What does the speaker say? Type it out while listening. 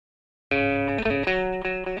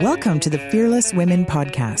Welcome to the Fearless Women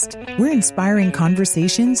Podcast. We're inspiring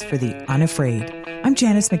conversations for the unafraid. I'm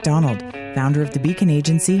Janice McDonald, founder of the Beacon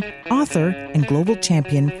Agency, author, and global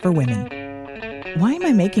champion for women. Why am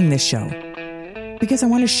I making this show? Because I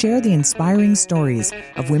want to share the inspiring stories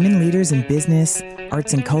of women leaders in business,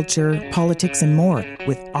 arts and culture, politics, and more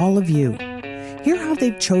with all of you. Hear how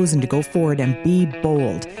they've chosen to go forward and be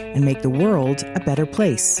bold and make the world a better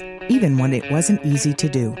place, even when it wasn't easy to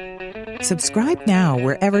do. Subscribe now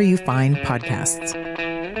wherever you find podcasts.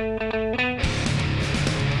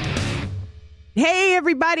 Hey,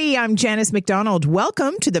 everybody. I'm Janice McDonald.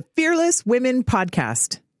 Welcome to the Fearless Women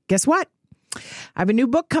Podcast. Guess what? I have a new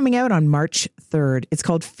book coming out on March 3rd. It's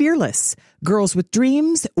called Fearless, Girls with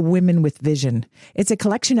Dreams, Women with Vision. It's a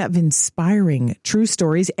collection of inspiring true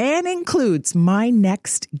stories and includes my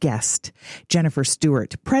next guest, Jennifer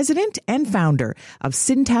Stewart, president and founder of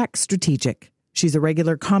Syntax Strategic. She's a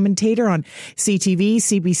regular commentator on CTV,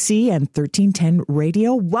 CBC, and 1310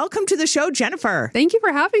 Radio. Welcome to the show, Jennifer. Thank you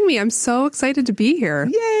for having me. I'm so excited to be here.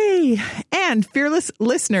 Yay. And fearless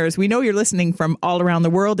listeners, we know you're listening from all around the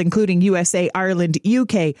world, including USA, Ireland,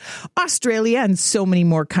 UK, Australia, and so many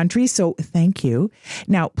more countries. So thank you.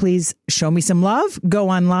 Now, please show me some love. Go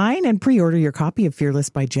online and pre-order your copy of Fearless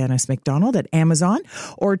by Janice McDonald at Amazon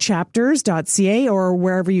or chapters.ca or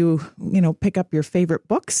wherever you pick up your favorite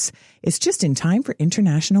books. It's just in time for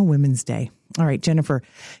International Women's Day. All right, Jennifer,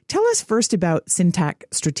 tell us first about Syntax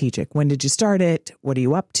Strategic. When did you start it? What are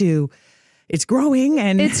you up to? It's growing.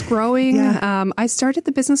 It's growing. Yeah. I started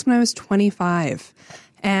the business when I was 25.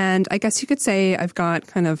 And I guess you could say I've got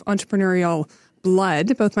kind of entrepreneurial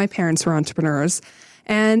blood. Both my parents were entrepreneurs.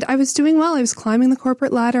 And I was doing well. I was climbing the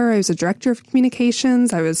corporate ladder. I was a director of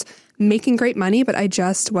communications. I was making great money, but I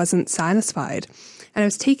just wasn't satisfied. And I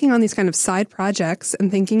was taking on these kind of side projects and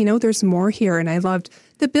thinking, there's more here. And I loved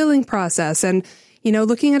the billing process and,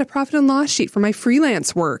 looking at a profit and loss sheet for my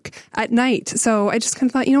freelance work at night. So I just kind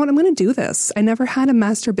of thought, I'm going to do this. I never had a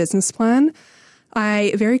master business plan.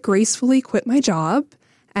 I very gracefully quit my job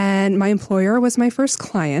and my employer was my first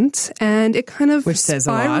client. And it kind of... Which says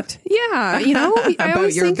a lot. Yeah.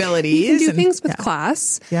 About your abilities. You can do things with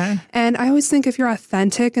class. Yeah. And I always think if you're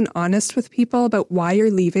authentic and honest with people about why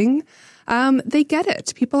you're leaving, they get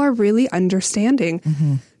it. People are really understanding.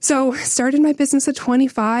 Mm-hmm. So started my business at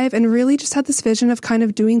 25 and really just had this vision of kind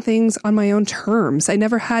of doing things on my own terms. I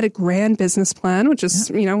never had a grand business plan, which is,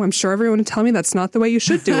 I'm sure everyone would tell me that's not the way you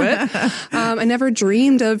should do it. I never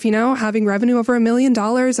dreamed of, having revenue over $1 million,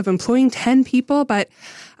 of employing 10 people. But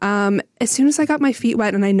as soon as I got my feet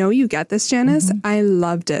wet, and I know you get this, Janice, I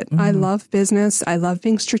loved it. I love business. I love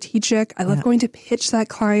being strategic. I love going to pitch that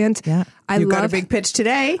client. Yeah. You've got a big pitch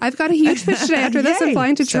today. I've got a huge pitch today. After this, I'm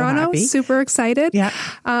flying to Toronto. Happy. Super excited. Yeah.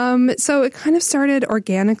 So it kind of started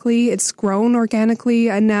organically. It's grown organically.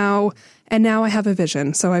 And now I have a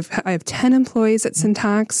vision. So I have 10 employees at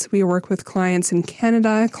Syntax. We work with clients in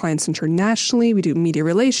Canada, clients internationally. We do media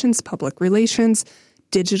relations, public relations,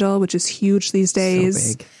 digital, which is huge these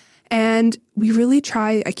days. So big. And we really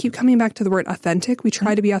try, I keep coming back to the word authentic. We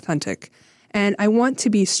try to be authentic. And I want to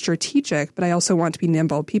be strategic, but I also want to be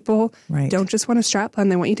nimble. People don't just want a strat plan.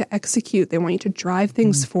 They want you to execute. They want you to drive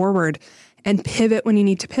things forward and pivot when you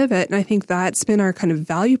need to pivot. And I think that's been our kind of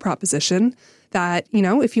value proposition that,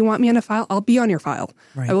 if you want me on a file, I'll be on your file.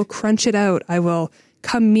 Right. I will crunch it out. I will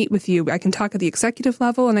come meet with you. I can talk at the executive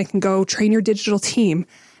level and I can go train your digital team.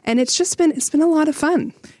 And it's been a lot of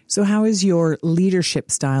fun. So how has your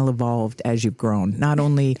leadership style evolved as you've grown? Not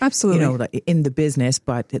only, Absolutely. In the business,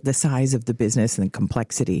 but the size of the business and the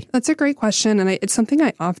complexity. That's a great question. And it's something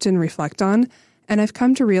I often reflect on. And I've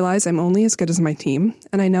come to realize I'm only as good as my team.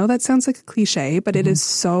 And I know that sounds like a cliche, but it is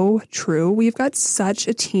so true. We've got such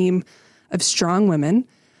a team of strong women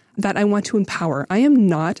that I want to empower. I am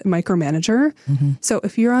not a micromanager. Mm-hmm. So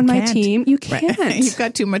if you're on my team, you can't. Right. You've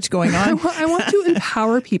got too much going on. I want to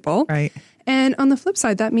empower people. Right. And on the flip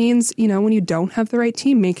side, that means, when you don't have the right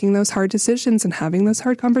team, making those hard decisions and having those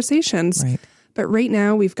hard conversations. Right. But right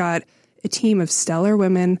now we've got a team of stellar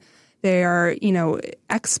women. They are,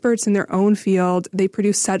 experts in their own field. They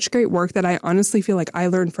produce such great work that I honestly feel like I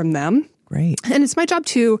learn from them. Great. And it's my job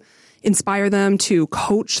to inspire them, to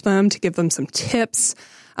coach them, to give them some tips.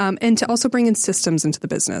 And to also bring in systems into the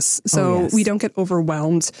business. So we don't get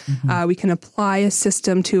overwhelmed. Mm-hmm. We can apply a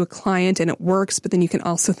system to a client and it works, but then you can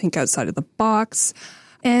also think outside of the box.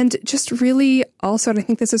 And just really also, and I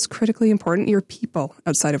think this is critically important, your people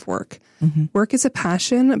outside of work. Mm-hmm. Work is a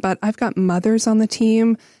passion, but I've got mothers on the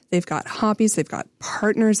team. They've got hobbies, they've got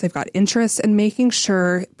partners, they've got interests, and making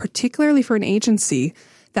sure, particularly for an agency,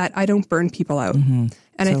 that I don't burn people out. Mm-hmm.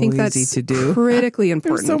 And I think that's easy to do. critically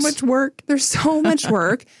important. There's so much work. There's so much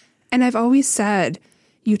work. And I've always said,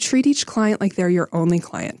 you treat each client like they're your only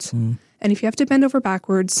client. And if you have to bend over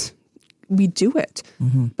backwards, we do it.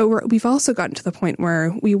 But we've also gotten to the point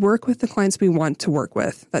where we work with the clients we want to work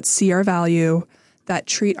with, that see our value, that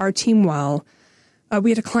treat our team well.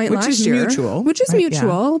 We had a client last year. Which is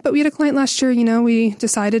mutual. But we had a client last year, we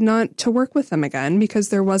decided not to work with them again because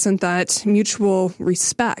there wasn't that mutual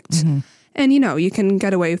respect. And, you can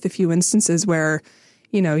get away with a few instances where,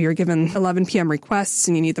 you're given 11 p.m. requests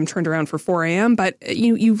and you need them turned around for 4 a.m. But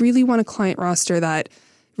you really want a client roster that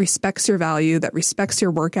respects your value, that respects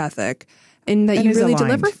your work ethic, and that you really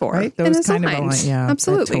deliver for. Right? Those and is kind aligned. Of aligned. Yeah,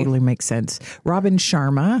 absolutely. That totally makes sense. Robin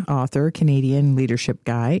Sharma, author, Canadian leadership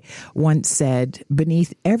guy, once said,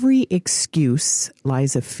 beneath every excuse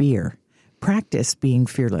lies a fear. Practice being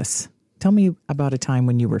fearless. Tell me about a time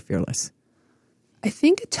when you were fearless. I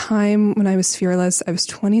think a time when I was fearless, I was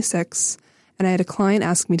 26, and I had a client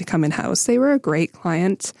ask me to come in-house. They were a great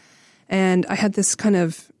client, and I had this kind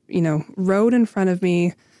of, road in front of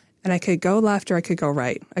me, and I could go left or I could go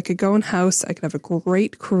right. I could go in-house, I could have a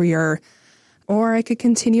great career, or I could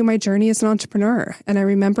continue my journey as an entrepreneur. And I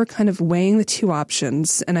remember kind of weighing the two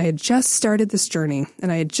options, and I had just started this journey,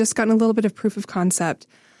 and I had just gotten a little bit of proof of concept,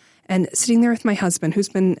 and sitting there with my husband, who's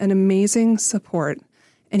been an amazing support.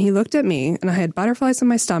 And he looked at me, and I had butterflies in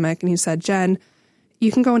my stomach, and he said, Jen,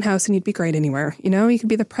 you can go in-house and you'd be great anywhere. You could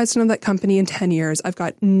be the president of that company in 10 years. I've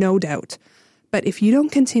got no doubt. But if you don't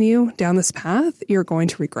continue down this path, you're going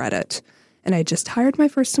to regret it. And I just hired my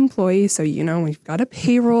first employee. So, we've got a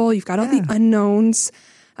payroll, you've got all the unknowns.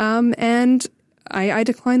 And I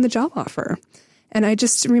declined the job offer. And I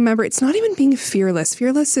just remember it's not even being fearless.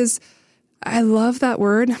 Fearless is, I love that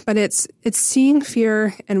word, but it's seeing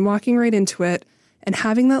fear and walking right into it and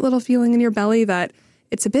having that little feeling in your belly that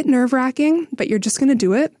it's a bit nerve-wracking, but you're just going to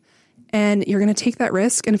do it. And you're going to take that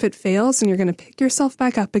risk. And if it fails, and you're going to pick yourself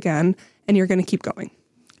back up again, and you're going to keep going.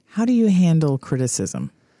 How do you handle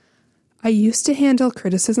criticism? I used to handle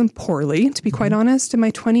criticism poorly, to be quite honest. In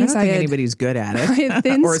my 20s, I don't think anybody's good at it. I had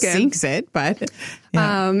thin or skin. seeks it, but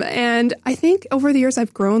yeah. And I think over the years,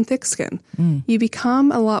 I've grown thick skin. You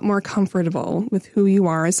become a lot more comfortable with who you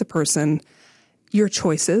are as a person, your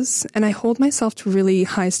choices, and I hold myself to really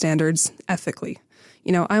high standards ethically.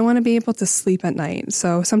 I want to be able to sleep at night.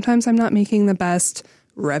 So sometimes I'm not making the best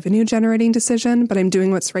revenue generating decision, but I'm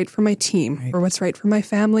doing what's right for my team or what's right for my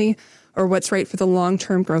family or what's right for the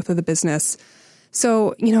long-term growth of the business.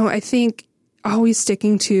 So, I think always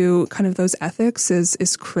sticking to kind of those ethics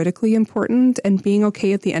is critically important, and being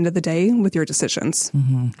okay at the end of the day with your decisions.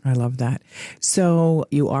 I love that. So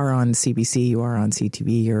you are on CBC, you are on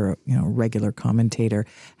CTV, you're a regular commentator.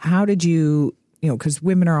 How did you because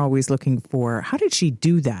women are always looking for, how did she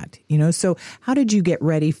do that? So how did you get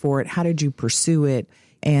ready for it? How did you pursue it?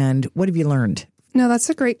 And what have you learned? No, that's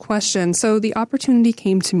a great question. So the opportunity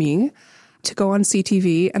came to me to go on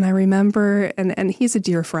CTV. And I remember, and he's a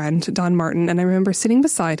dear friend, Don Martin. And I remember sitting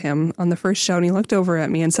beside him on the first show, and he looked over at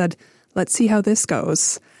me and said, let's see how this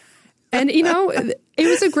goes. And, it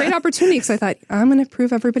was a great opportunity because I thought, I'm going to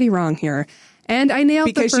prove everybody wrong here. And I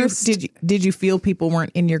nailed the first. Did you feel people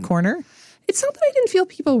weren't in your corner? It's not that I didn't feel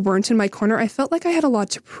people weren't in my corner. I felt like I had a lot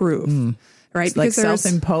to prove. Right? It's because like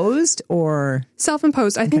self-imposed or?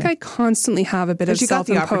 Self-imposed. I think I constantly have a bit of self-imposed.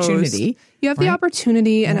 You got the opportunity. You have the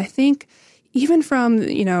opportunity. And I think even from,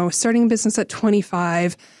 starting a business at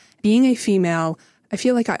 25, being a female, I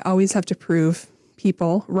feel like I always have to prove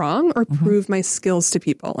people wrong or prove my skills to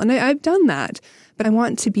people. And I've done that, but I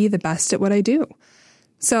want to be the best at what I do.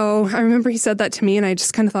 So I remember he said that to me, and I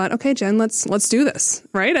just kind of thought, okay, Jen, let's do this,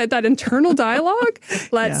 right? That internal dialogue,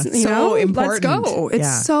 let's go.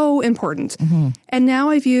 It's so important. And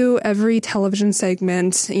now I view every television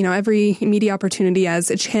segment, every media opportunity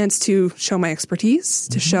as a chance to show my expertise,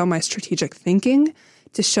 to show my strategic thinking,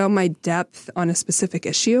 to show my depth on a specific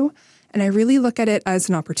issue. And I really look at it as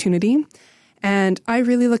an opportunity. And I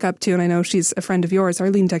really look up to, and I know she's a friend of yours,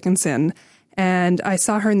 Arlene Dickinson. And I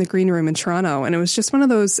saw her in the green room in Toronto, and it was just one of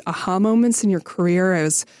those aha moments in your career. I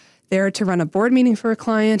was there to run a board meeting for a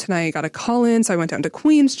client, and I got a call in. So I went down to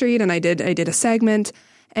Queen Street, and I did a segment.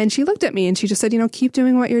 And she looked at me and she just said, keep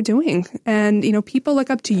doing what you're doing. And, people look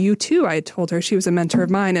up to you too. I had told her she was a mentor of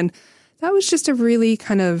mine. And that was just a really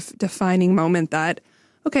kind of defining moment that,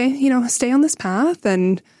 okay, stay on this path,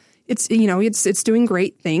 and it's doing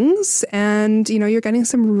great things, and, you're getting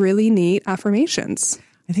some really neat affirmations.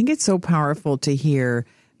 I think it's so powerful to hear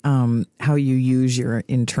how you use your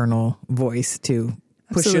internal voice to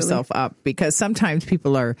push yourself up, because sometimes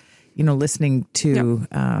people are, listening to,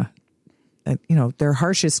 their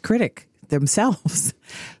harshest critic themselves,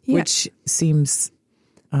 which seems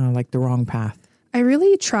like the wrong path. I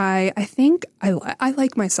really try. I think I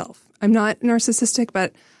like myself. I'm not narcissistic,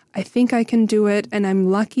 but I think I can do it. And I'm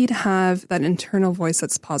lucky to have that internal voice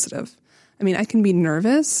that's positive. I mean, I can be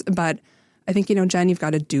nervous, but I think, Jen, you've got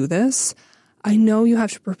to do this. I know you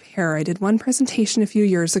have to prepare. I did one presentation a few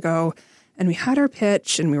years ago and we had our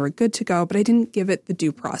pitch and we were good to go, but I didn't give it the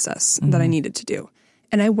due process that I needed to do.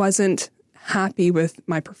 And I wasn't happy with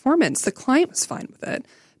my performance. The client was fine with it.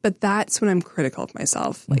 But that's when I'm critical of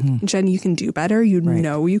myself. Like, Jen, you can do better. You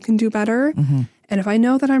know you can do better. And if I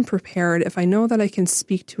know that I'm prepared, if I know that I can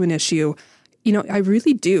speak to an issue, I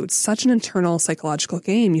really do. It's such an internal psychological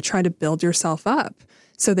game. You try to build yourself up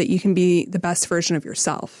so that you can be the best version of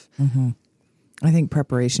yourself. I think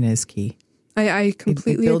preparation is key. I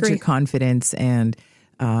completely agree. It builds agree. your confidence, and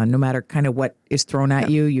no matter kind of what is thrown at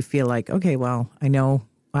you, you feel like, okay, well, I know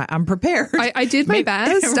I'm prepared. I did my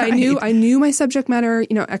best. Right. I knew my subject matter,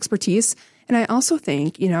 expertise. And I also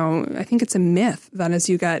think, I think it's a myth that as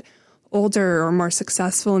you get older or more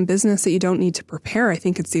successful in business that you don't need to prepare. I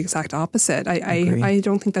think it's the exact opposite. I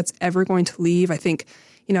don't think that's ever going to leave. I think,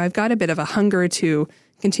 I've got a bit of a hunger to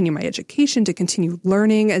continue my education, to continue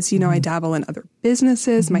learning. As you know, I dabble in other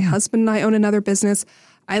businesses. My husband and I own another business.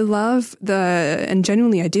 I love and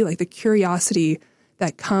genuinely I do like the curiosity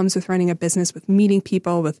that comes with running a business, with meeting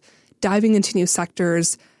people, with diving into new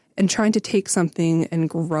sectors and trying to take something and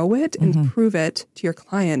grow it and prove it to your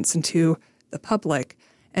clients and to the public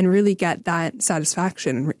and really get that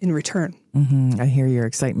satisfaction in return. I hear your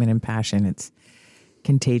excitement and passion. It's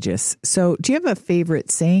contagious. So do you have a favorite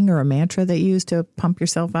saying or a mantra that you use to pump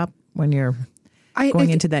yourself up when you're going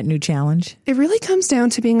into that new challenge? It really comes down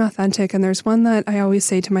to being authentic. And there's one that I always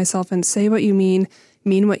say to myself, and say what you mean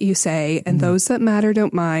what you say, and those that matter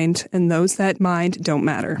don't mind, and those that mind don't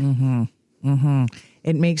matter.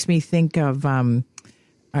 It makes me think of,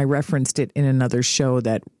 I referenced it in another show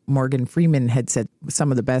that Morgan Freeman had said some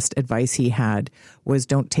of the best advice he had was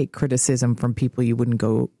don't take criticism from people you wouldn't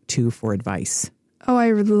go to for advice. Oh,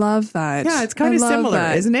 I love that. Yeah, it's kind of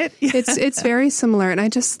similar, isn't it? Yeah. It's very similar. And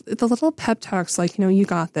the little pep talks like, you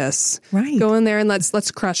got this. Right. Go in there and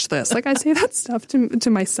let's crush this. Like I say that stuff to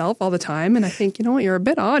myself all the time. And I think, you know what, you're a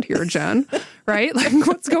bit odd here, Jen. Right? Like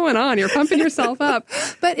what's going on? You're pumping yourself up.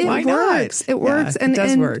 But it works. It works. Yeah, it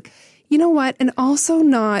does work. You know what? And also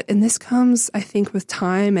and this comes, I think, with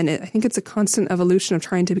time. And I think it's a constant evolution of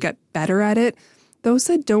trying to get better at it. Those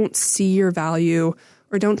that don't see your value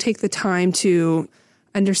or don't take the time to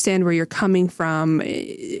understand where you're coming from,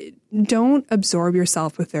 don't absorb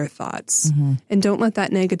yourself with their thoughts and don't let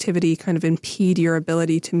that negativity kind of impede your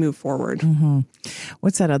ability to move forward.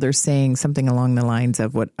 What's that other saying? Something along the lines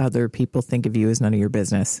of what other people think of you is none of your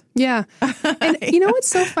business. Yeah. And what's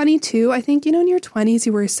so funny too? I think, in your 20s,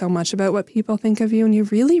 you worry so much about what people think of you and you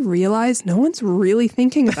really realize no one's really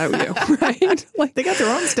thinking about you, right? Like they got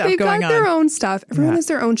their own stuff going on. They've got their own stuff. Everyone has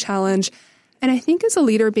their own challenge. And I think as a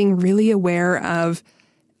leader, being really aware of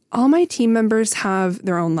all my team members have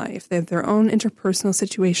their own life. They have their own interpersonal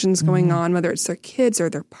situations going on, whether it's their kids or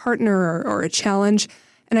their partner or a challenge.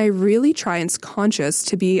 And I really try and conscious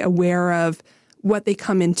to be aware of what they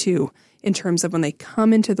come into in terms of when they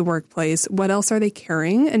come into the workplace, what else are they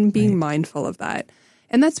carrying, and being mindful of that.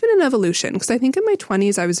 And that's been an evolution because I think in my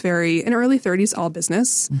 20s, I was in early 30s, all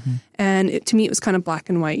business. And to me, it was kind of black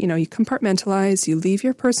and white. You compartmentalize, you leave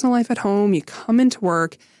your personal life at home, you come into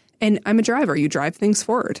work. And I'm a driver. You drive things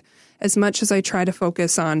forward. As much as I try to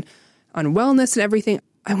focus on wellness and everything,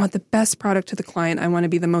 I want the best product to the client. I want to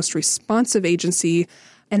be the most responsive agency.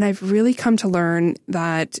 And I've really come to learn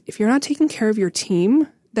that if you're not taking care of your team,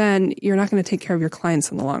 then you're not going to take care of your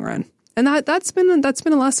clients in the long run. And that's been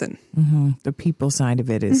a lesson. The people side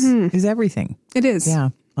of it is everything. It is. Yeah,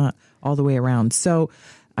 all the way around. So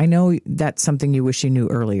I know that's something you wish you knew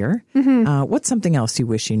earlier. What's something else you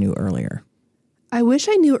wish you knew earlier? I wish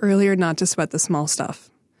I knew earlier not to sweat the small stuff.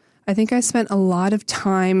 I think I spent a lot of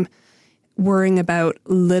time worrying about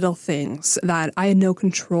little things that I had no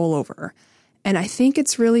control over. And I think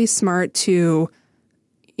it's really smart to,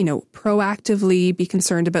 proactively be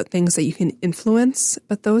concerned about things that you can influence,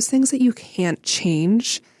 but those things that you can't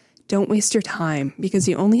change, don't waste your time because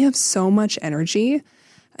you only have so much energy.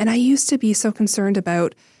 And I used to be so concerned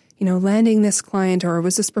about landing this client, or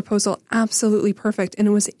was this proposal absolutely perfect and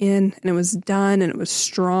it was in and it was done and it was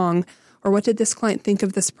strong, or what did this client think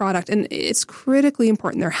of this product? And it's critically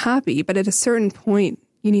important. They're happy, but at a certain point,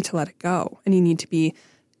 you need to let it go and you need to be,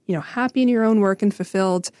 happy in your own work and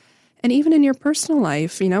fulfilled. And even in your personal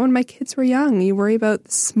life, when my kids were young, you worry about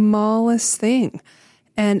the smallest thing.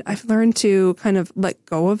 And I've learned to kind of let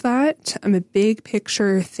go of that. I'm a big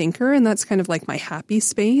picture thinker, and that's kind of like my happy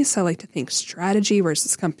space. I like to think strategy. Where's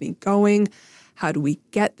this company going? How do we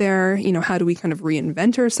get there? How do we kind of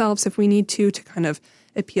reinvent ourselves if we need to kind of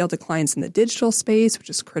appeal to clients in the digital space, which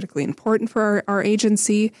is critically important for our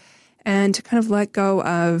agency, and to kind of let go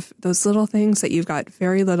of those little things that you've got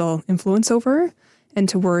very little influence over and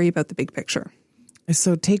to worry about the big picture.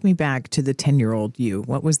 So take me back to the 10-year-old you.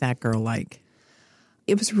 What was that girl like?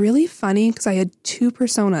 It was really funny because I had two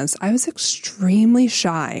personas. I was extremely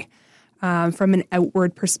shy from an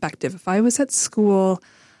outward perspective. If I was at school,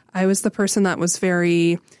 I was the person that was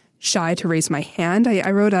very shy to raise my hand.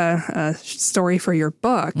 I wrote a story for your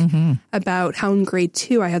book about how in grade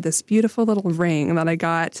 2 I had this beautiful little ring that I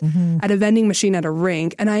got at a vending machine at a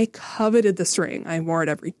rink, and I coveted this ring. I wore it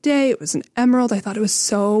every day. It was an emerald. I thought it was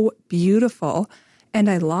so beautiful, and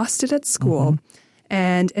I lost it at school.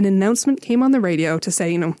 And an announcement came on the radio to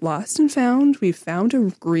say, lost and found. We've found a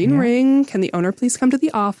green ring. Can the owner please come to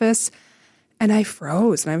the office? And I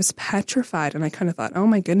froze and I was petrified. And I kind of thought, oh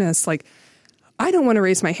my goodness, I don't want to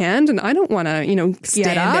raise my hand and I don't want to,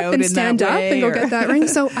 get up and stand up and go get that ring.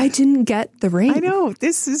 So I didn't get the ring. I know.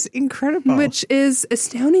 This is incredible. Which is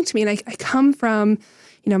astounding to me. And I come from,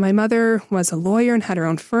 my mother was a lawyer and had her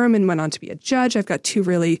own firm and went on to be a judge. I've got two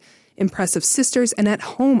really impressive sisters. And at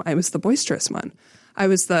home, I was the boisterous one. I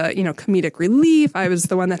was the, comedic relief. I was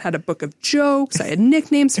the one that had a book of jokes. I had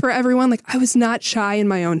nicknames for everyone. I was not shy in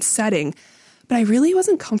my own setting, but I really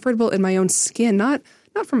wasn't comfortable in my own skin, not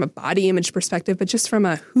from a body image perspective, but just from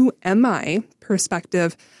a who am I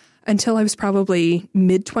perspective until I was probably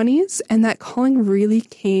mid-20s. And that calling really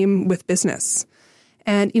came with business.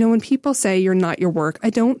 And, when people say you're not your work,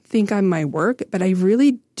 I don't think I'm my work, but I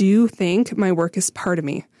really do think my work is part of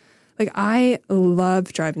me. I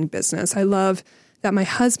love driving business. I love that my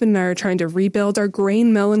husband and I are trying to rebuild our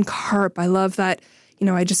grain mill in Carp. I love that,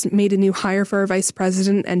 I just made a new hire for our vice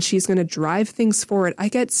president and she's going to drive things forward. I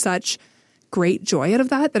get such great joy out of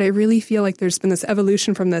that I really feel like there's been this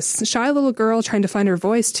evolution from this shy little girl trying to find her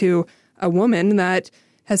voice to a woman that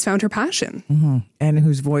has found her passion. And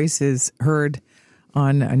whose voice is heard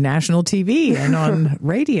on national TV and on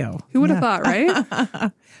radio. Who would have thought,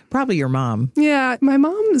 right? Probably your mom. Yeah, my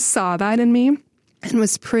mom saw that in me and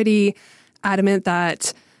was pretty adamant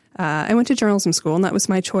that I went to journalism school and that was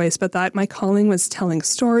my choice, but that my calling was telling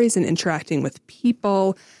stories and interacting with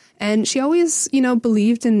people. And she always,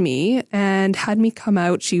 believed in me and had me come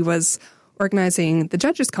out. She was organizing the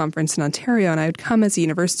Judges Conference in Ontario, and I would come as a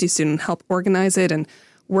university student and help organize it and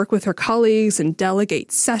work with her colleagues and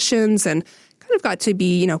delegate sessions and kind of got to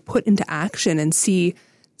be, put into action and see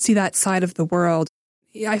that side of the world.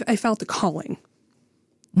 I felt a calling.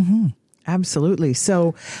 Absolutely.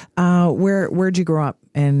 So where'd you grow up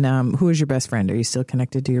and who was your best friend? Are you still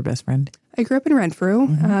connected to your best friend? I grew up in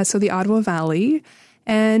Renfrew, so the Ottawa Valley.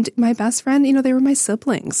 And my best friend, they were my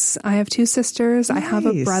siblings. I have two sisters. Nice. I have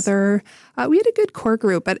a brother. We had a good core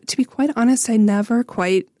group, but to be quite honest, I never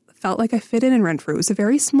quite felt like I fit in Renfrew. It was a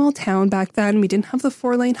very small town back then. We didn't have the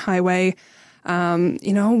 4-lane highway.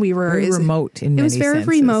 We were very remote in many senses. It was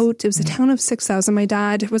very remote. It was a town of 6,000. My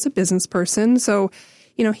dad was a business person, so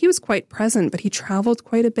he was quite present, but he traveled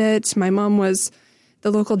quite a bit. My mom was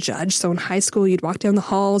the local judge, so in high school you'd walk down the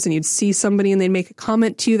halls and you'd see somebody and they'd make a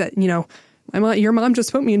comment to you that your mom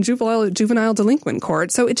just put me in juvenile delinquent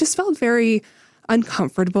court. So it just felt very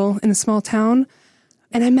uncomfortable in a small town.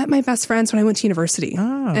 And I met my best friends when I went to university.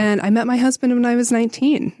 Oh. And I met my husband when I was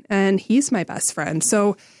 19, and he's my best friend.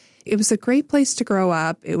 So it was a great place to grow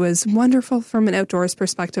up. It was wonderful from an outdoors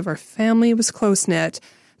perspective. Our family was close-knit.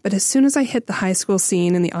 But as soon as I hit the high school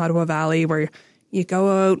scene in the Ottawa Valley, where you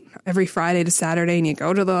go out every Friday to Saturday and you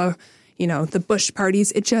go to the bush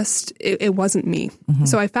parties, it wasn't me.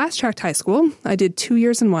 So I fast-tracked high school. I did 2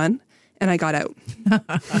 years in one, and I got out.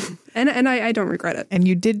 and I don't regret it. And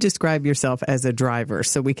you did describe yourself as a driver,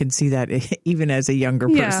 so we can see that even as a younger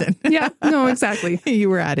person. Yeah, no, exactly. You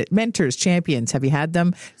were at it. Mentors, champions, have you had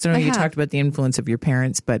them? So you talked about the influence of your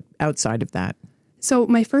parents, but outside of that? So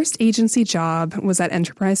my first agency job was at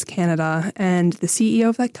Enterprise Canada, and the CEO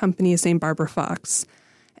of that company is named Barbara Fox.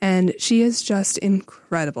 And she is just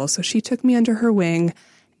incredible. So she took me under her wing,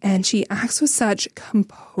 and she acts with such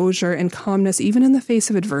composure and calmness, even in the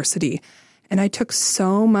face of adversity. And I took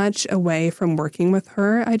so much away from working with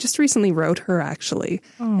her. I just recently wrote her, actually,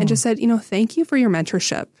 and just said, thank you for your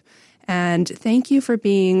mentorship. And thank you for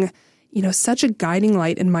being, such a guiding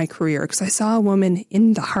light in my career. Because I saw a woman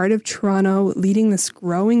in the heart of Toronto leading this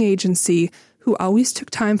growing agency who always took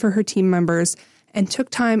time for her team members and took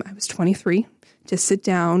time, I was 23, to sit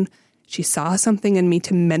down. She saw something in me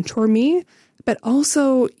to mentor me, but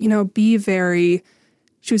also,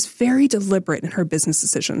 she was very deliberate in her business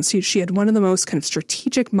decisions. She had one of the most kind of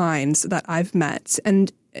strategic minds that I've met.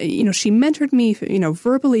 And, she mentored me,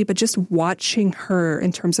 verbally, but just watching her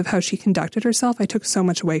in terms of how she conducted herself, I took so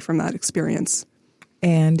much away from that experience.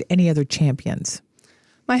 And any other champions?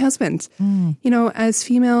 My husband. As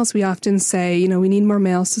females, we often say, we need more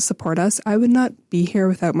males to support us. I would not be here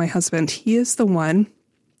without my husband. He is the one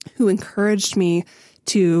who encouraged me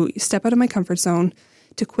to step out of my comfort zone,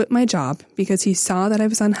 to quit my job because he saw that I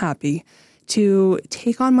was unhappy, to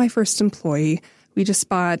take on my first employee. We just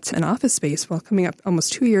bought an office space, coming up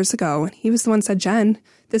almost 2 years ago. And he was the one who said, Jen,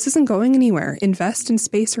 this isn't going anywhere. Invest in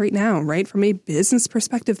space right now, right? From a business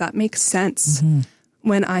perspective, that makes sense. Mm-hmm.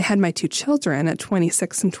 When I had my 2 children at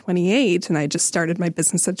 26 and 28, and I just started my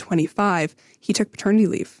business at 25, he took paternity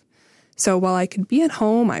leave. So while I could be at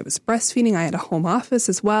home, I was breastfeeding, I had a home office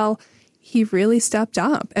as well, he really stepped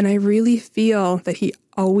up. And I really feel that he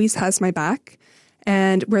always has my back.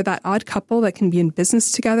 And we're that odd couple that can be in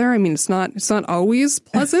business together. I mean, it's not always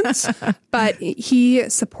pleasant, but he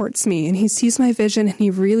supports me and he sees my vision and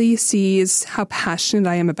he really sees how passionate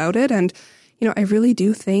I am about it. And, I really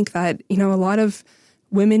do think that, a lot of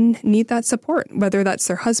women need that support, whether that's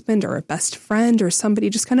their husband or a best friend or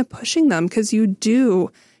somebody just kind of pushing them, because you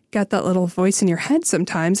do get that little voice in your head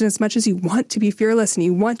sometimes. And as much as you want to be fearless and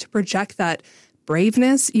you want to project that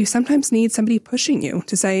braveness, you sometimes need somebody pushing you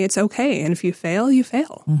to say it's okay. And if you fail, you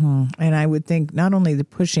fail. Mm-hmm. And I would think not only the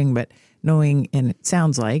pushing, but knowing, and it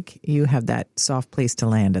sounds like you have that soft place to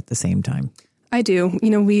land at the same time. I do.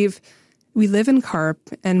 We live in Carp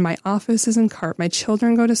and my office is in Carp. My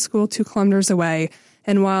children go to school 2 kilometers away.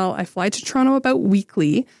 And while I fly to Toronto about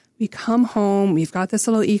weekly, we come home, we've got this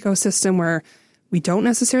little ecosystem where we don't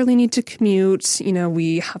necessarily need to commute.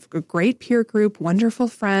 We have a great peer group, wonderful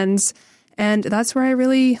friends, and that's where I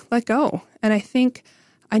really let go. And I think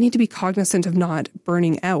I need to be cognizant of not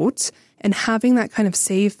burning out and having that kind of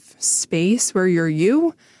safe space where you're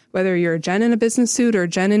you, whether you're Jen in a business suit or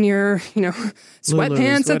Jen in your,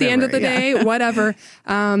 sweatpants at the end of the day, whatever,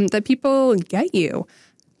 that people get you.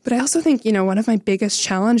 But I also think, one of my biggest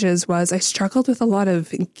challenges was I struggled with a lot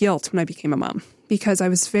of guilt when I became a mom because I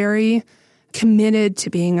was very committed to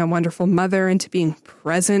being a wonderful mother and to being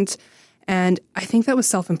present. And I think that was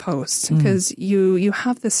self-imposed because you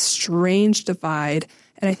have this strange divide,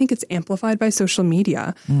 and I think it's amplified by social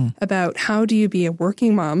media about how do you be a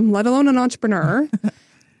working mom, let alone an entrepreneur,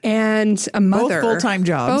 and a mother. Both full-time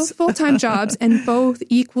jobs. Both full-time jobs and both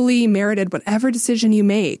equally merited whatever decision you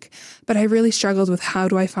make. But I really struggled with how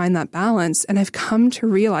do I find that balance? And I've come to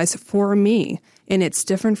realize for me, and it's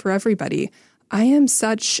different for everybody, I am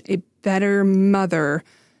such a better mother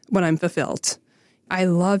when I'm fulfilled. I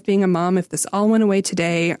love being a mom. If this all went away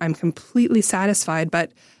today, I'm completely satisfied,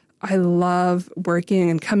 but I love working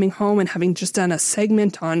and coming home and having just done a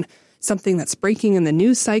segment on something that's breaking in the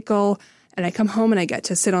news cycle. And I come home and I get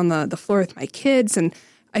to sit on the floor with my kids and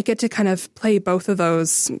I get to kind of play both of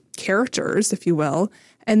those characters, if you will.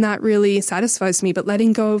 And that really satisfies me. But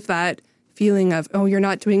letting go of that feeling of, oh, you're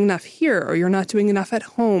not doing enough here or you're not doing enough at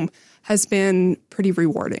home has been pretty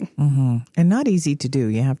rewarding. Mm-hmm. And not easy to do.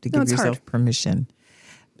 You have to give yourself permission.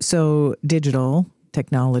 So digital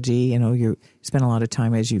technology, you spend a lot of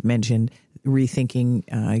time, as you've mentioned, rethinking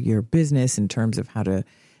your business in terms of how to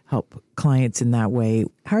help clients in that way.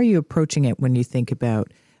 How are you approaching it when you think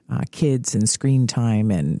about kids and screen time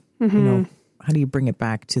and, how do you bring it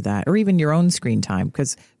back to that? Or even your own screen time?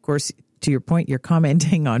 Because, of course, to your point, you're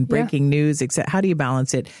commenting on breaking news, etc. How do you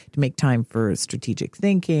balance it to make time for strategic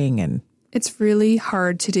thinking? And it's really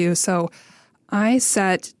hard to do. So I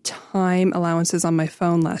set time allowances on my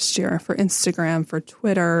phone last year for Instagram, for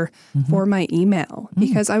Twitter, for my email,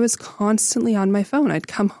 because I was constantly on my phone. I'd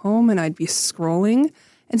come home and I'd be scrolling,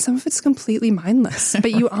 and some of it's completely mindless,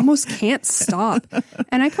 but you almost can't stop.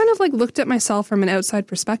 And I kind of looked at myself from an outside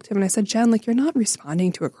perspective and I said, Jen, you're not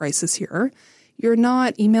responding to a crisis here. You're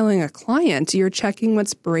not emailing a client. You're checking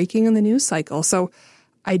what's breaking in the news cycle. So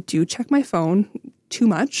I do check my phone too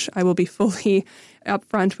much. I will be fully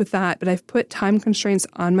upfront with that, but I've put time constraints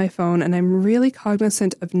on my phone and I'm really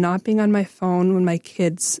cognizant of not being on my phone when my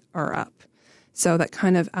kids are up. So that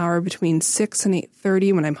kind of hour between 6 and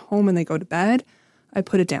 8:30 when I'm home and they go to bed, I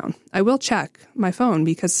put it down. I will check my phone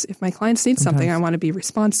because if my clients need something, I want to be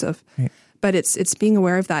responsive. Right. But it's being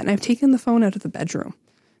aware of that. And I've taken the phone out of the bedroom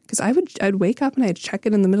because I'd wake up and I'd check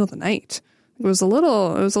it in the middle of the night. It was a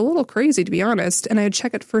little crazy, to be honest. And I would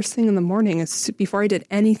check it first thing in the morning before I did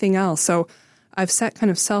anything else. So I've set kind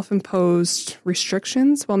of self-imposed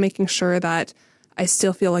restrictions while making sure that I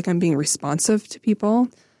still feel like I'm being responsive to people.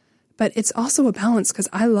 But it's also a balance because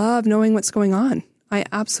I love knowing what's going on. I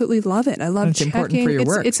absolutely love it. I love it's checking. Important for your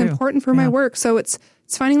work, it's too. important for my work. So it's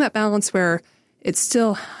finding that balance where it's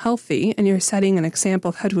still healthy and you're setting an example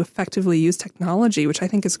of how to effectively use technology, which I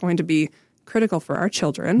think is going to be critical for our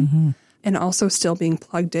children, and also still being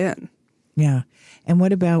plugged in. Yeah. And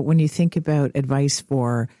what about when you think about advice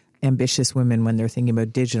for ambitious women when they're thinking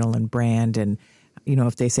about digital and brand and, you know,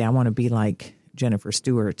 if they say, I want to be like Jennifer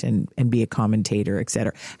Stewart and be a commentator, et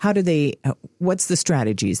cetera. How do they, what's the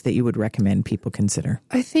strategies that you would recommend people consider?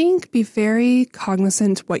 I think be very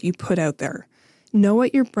cognizant what you put out there. Know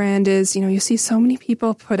what your brand is. You know, you see so many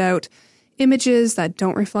people put out images that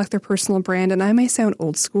don't reflect their personal brand. And I may sound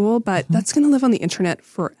old school, but that's going to live on the internet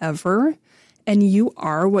forever. And you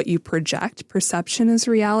are what you project. Perception is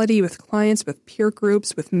reality with clients, with peer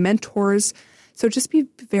groups, with mentors. So just be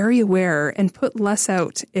very aware and put less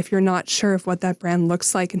out if you're not sure of what that brand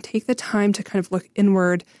looks like, and take the time to kind of look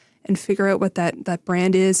inward and figure out what that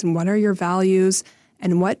brand is and what are your values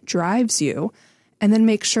and what drives you. And then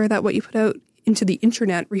make sure that what you put out into the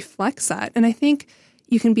internet reflects that. And I think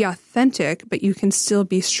you can be authentic, but you can still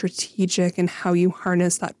be strategic in how you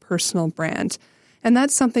harness that personal brand. And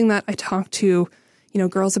that's something that I talk to,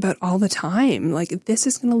 girls about all the time. Like, this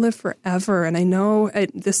is going to live forever. And I know at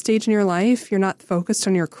this stage in your life, you're not focused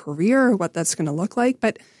on your career or what that's going to look like,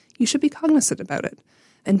 but you should be cognizant about it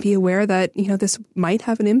and be aware that, this might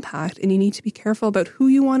have an impact, and you need to be careful about who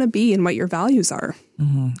you want to be and what your values are.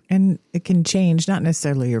 Mm-hmm. And it can change, not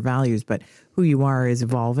necessarily your values, but who you are is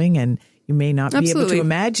evolving, and you may not be able to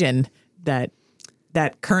imagine that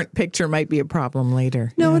current picture might be a problem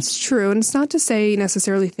later. No, it's true. And it's not to say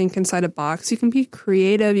necessarily think inside a box. You can be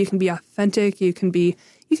creative, you can be authentic, you can be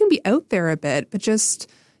out there a bit, but just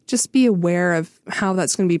be aware of how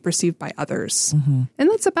that's going to be perceived by others. Mm-hmm. And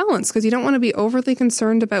that's a balance, because you don't want to be overly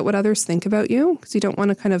concerned about what others think about you, because you don't want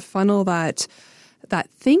to kind of funnel that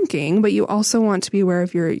thinking, but you also want to be aware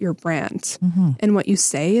of your brand and what you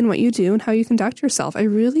say and what you do and how you conduct yourself. I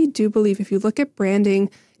really do believe if you look at branding,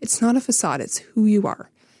 it's not a facade, it's who you are.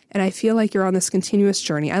 And I feel like you're on this continuous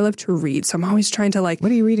journey. I love to read, so I'm always trying to What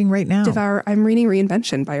are you reading right now? I'm reading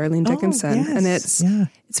Reinvention by Arlene Dickinson. Yes. And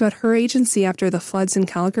it's about her agency after the floods in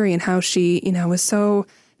Calgary and how she, was so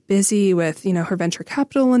busy with, her venture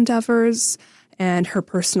capital endeavors and her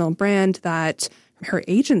personal brand that her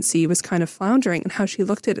agency was kind of floundering, and how she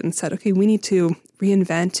looked at it and said, okay, we need to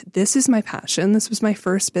reinvent. This is my passion. This was my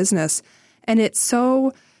first business. And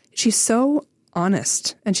she's so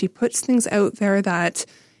honest, and she puts things out there that,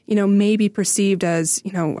 may be perceived as,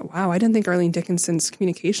 wow, I didn't think Arlene Dickinson's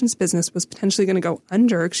communications business was potentially going to go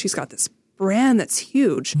under. She's got this brand that's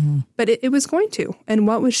huge, but it was going to. And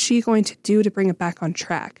what was she going to do to bring it back on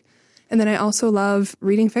track? And then I also love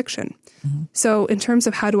reading fiction. Mm-hmm. So in terms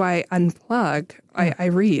of how do I unplug, I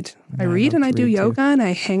read. I read and I do yoga too. And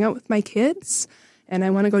I hang out with my kids. And I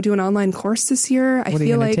want to go do an online course this year. What are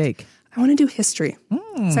you going to take? I want to do history,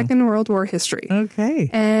 Second World War history. Okay.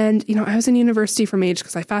 And, I was in university from age,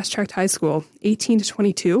 because I fast-tracked high school, 18 to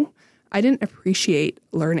 22. I didn't appreciate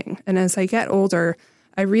learning. And as I get older,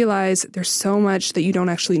 I realize there's so much that you don't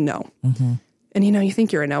actually know. Mm-hmm. And, you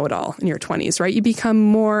think you're a know-it-all in your 20s, right? You become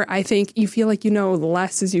more, I think, you feel like you know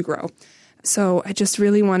less as you grow. So I just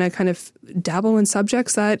really want to kind of dabble in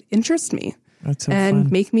subjects that interest me. That's so and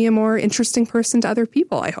fun. Make me a more interesting person to other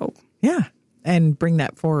people, I hope. Yeah. And bring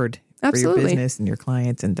that forward. Absolutely. For your business and your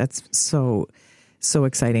clients. And that's so, so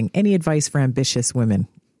exciting. Any advice for ambitious women?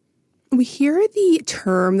 We hear the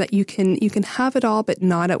term that you can have it all, but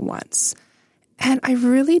not at once. And I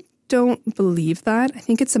really don't believe that. I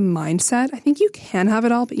think it's a mindset. I think you can have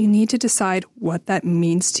it all, but you need to decide what that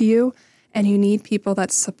means to you. And you need people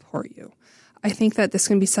that support you. I think that this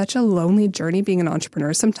can be such a lonely journey being an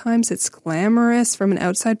entrepreneur. Sometimes it's glamorous from an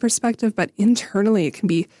outside perspective, but internally it can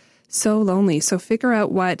be so lonely. So figure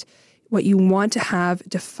out what you want to have,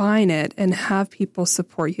 define it, and have people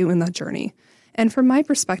support you in that journey. And from my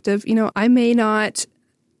perspective, I may not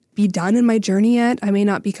be done in my journey yet. I may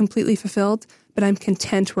not be completely fulfilled, but I'm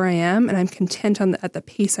content where I am, and I'm content at the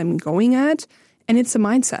pace I'm going at. And it's a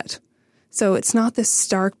mindset. So it's not this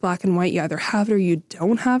stark black and white. You either have it or you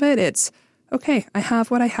don't have it. It's, okay, I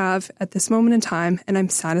have what I have at this moment in time, and I'm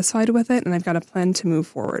satisfied with it, and I've got a plan to move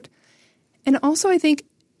forward. And also, I think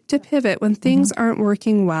to pivot when things aren't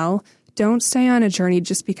working well, don't stay on a journey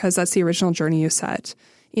just because that's the original journey you set.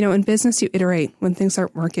 In business, you iterate when things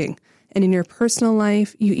aren't working. And in your personal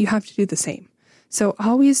life, you have to do the same. So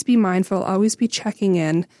always be mindful, always be checking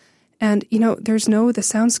in. And, this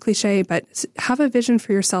sounds cliche, but have a vision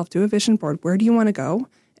for yourself. Do a vision board. Where do you want to go?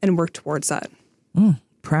 And work towards that.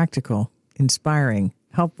 Practical, inspiring,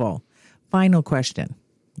 helpful. Final question.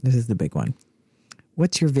 This is the big one.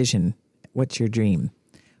 What's your vision? What's your dream?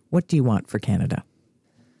 What do you want for Canada?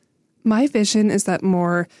 My vision is that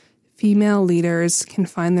more female leaders can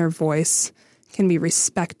find their voice, can be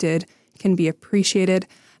respected, can be appreciated.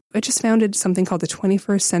 I just founded something called the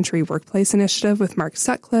 21st Century Workplace Initiative with Mark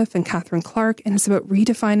Sutcliffe and Catherine Clark, and it's about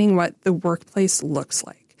redefining what the workplace looks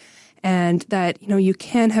like. And that, you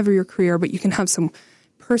can have your career, but you can have some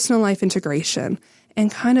personal life integration,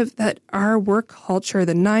 and kind of that our work culture,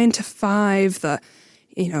 the 9 to 5,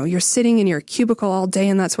 you're sitting in your cubicle all day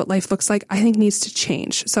and that's what life looks like, I think needs to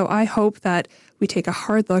change. So I hope that we take a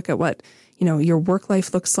hard look at what, your work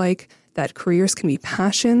life looks like, that careers can be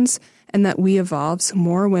passions, and that we evolve so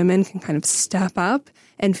more women can kind of step up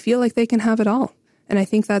and feel like they can have it all. And I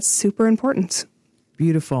think that's super important.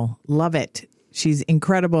 Beautiful. Love it. She's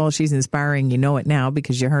incredible. She's inspiring. You know it now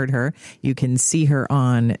because you heard her. You can see her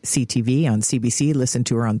on CTV, on CBC, listen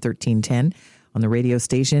to her on 1310 on the radio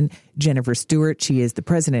station. Jennifer Stewart, she is the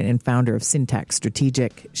president and founder of Syntax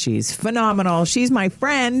Strategic. She's phenomenal. She's my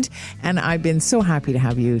friend. And I've been so happy to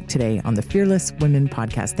have you today on the Fearless Women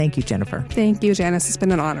podcast. Thank you, Jennifer. Thank you, Janice. It's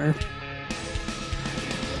been an honor.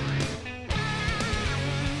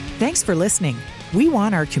 Thanks for listening. We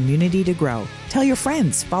want our community to grow. Tell your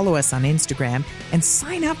friends, follow us on Instagram, and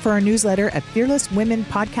sign up for our newsletter at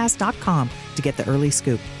fearlesswomenpodcast.com to get the early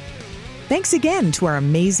scoop. Thanks again to our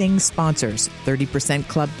amazing sponsors, 30%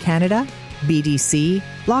 Club Canada, BDC,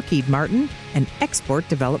 Lockheed Martin, and Export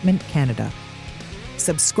Development Canada.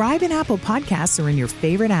 Subscribe in Apple Podcasts or in your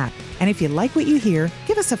favorite app. And if you like what you hear,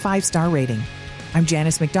 give us a 5-star rating. I'm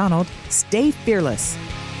Janice McDonald. Stay fearless.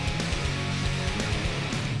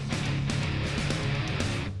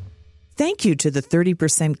 Thank you to the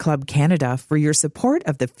 30% Club Canada for your support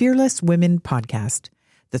of the Fearless Women podcast.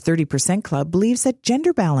 The 30% Club believes that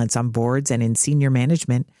gender balance on boards and in senior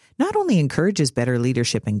management not only encourages better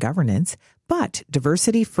leadership and governance, but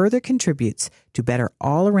diversity further contributes to better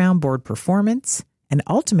all-around board performance and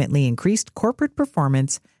ultimately increased corporate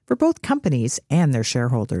performance for both companies and their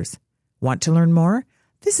shareholders. Want to learn more?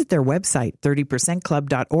 Visit their website,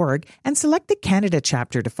 30percentclub.org, and select the Canada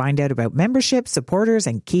chapter to find out about membership, supporters,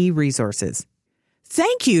 and key resources.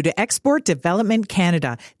 Thank you to Export Development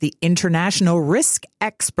Canada, the international risk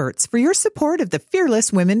experts, for your support of the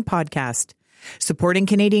Fearless Women podcast. Supporting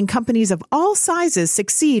Canadian companies of all sizes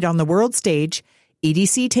succeed on the world stage,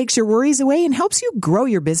 EDC takes your worries away and helps you grow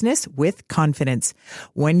your business with confidence.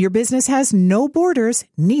 When your business has no borders,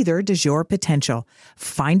 neither does your potential.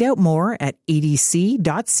 Find out more at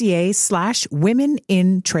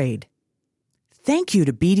edc.ca/womenintrade. Thank you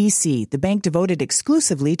to BDC, the bank devoted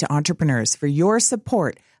exclusively to entrepreneurs, for your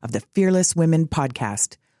support of the Fearless Women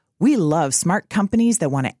podcast. We love smart companies that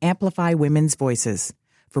want to amplify women's voices.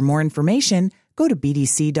 For more information, go to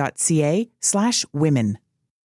bdc.ca/women.